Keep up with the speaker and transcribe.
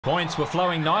Points were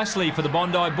flowing nicely for the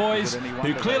Bondi boys,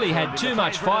 who clearly had too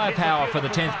much firepower for the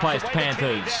 10th placed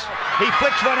Panthers. He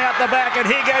flicks one out the back, and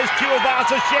here goes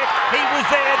Tuivasa. Sheck. He was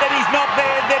there, then he's not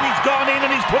there, then he's gone in and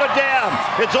he's put it down.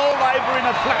 It's all over in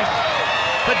a flash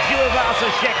for Tuivasa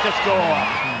Sheck to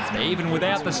score. Even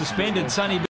without the suspended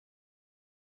Sonny.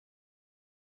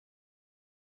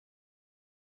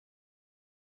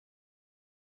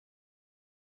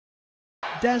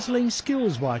 Dazzling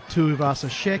skills by Tuivasa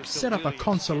Sheck set up a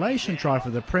consolation try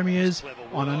for the Premiers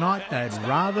on a night they'd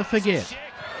rather forget.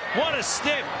 What a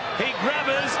step! He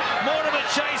grabbers, Mortimer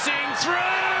chasing through!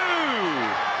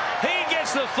 He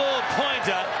gets the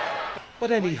 4-pointer. But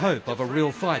any hope of a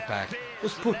real fight back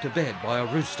was put to bed by a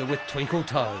rooster with twinkle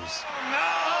toes. No,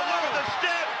 look at the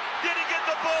step! Did he get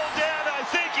the ball down? I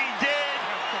think he did.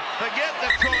 Forget the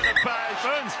corner pass.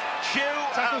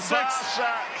 Tuivasa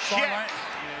Sheck.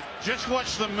 Just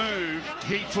watch the move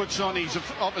he puts on his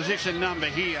opposition number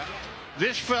here.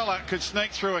 This fella could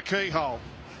sneak through a keyhole.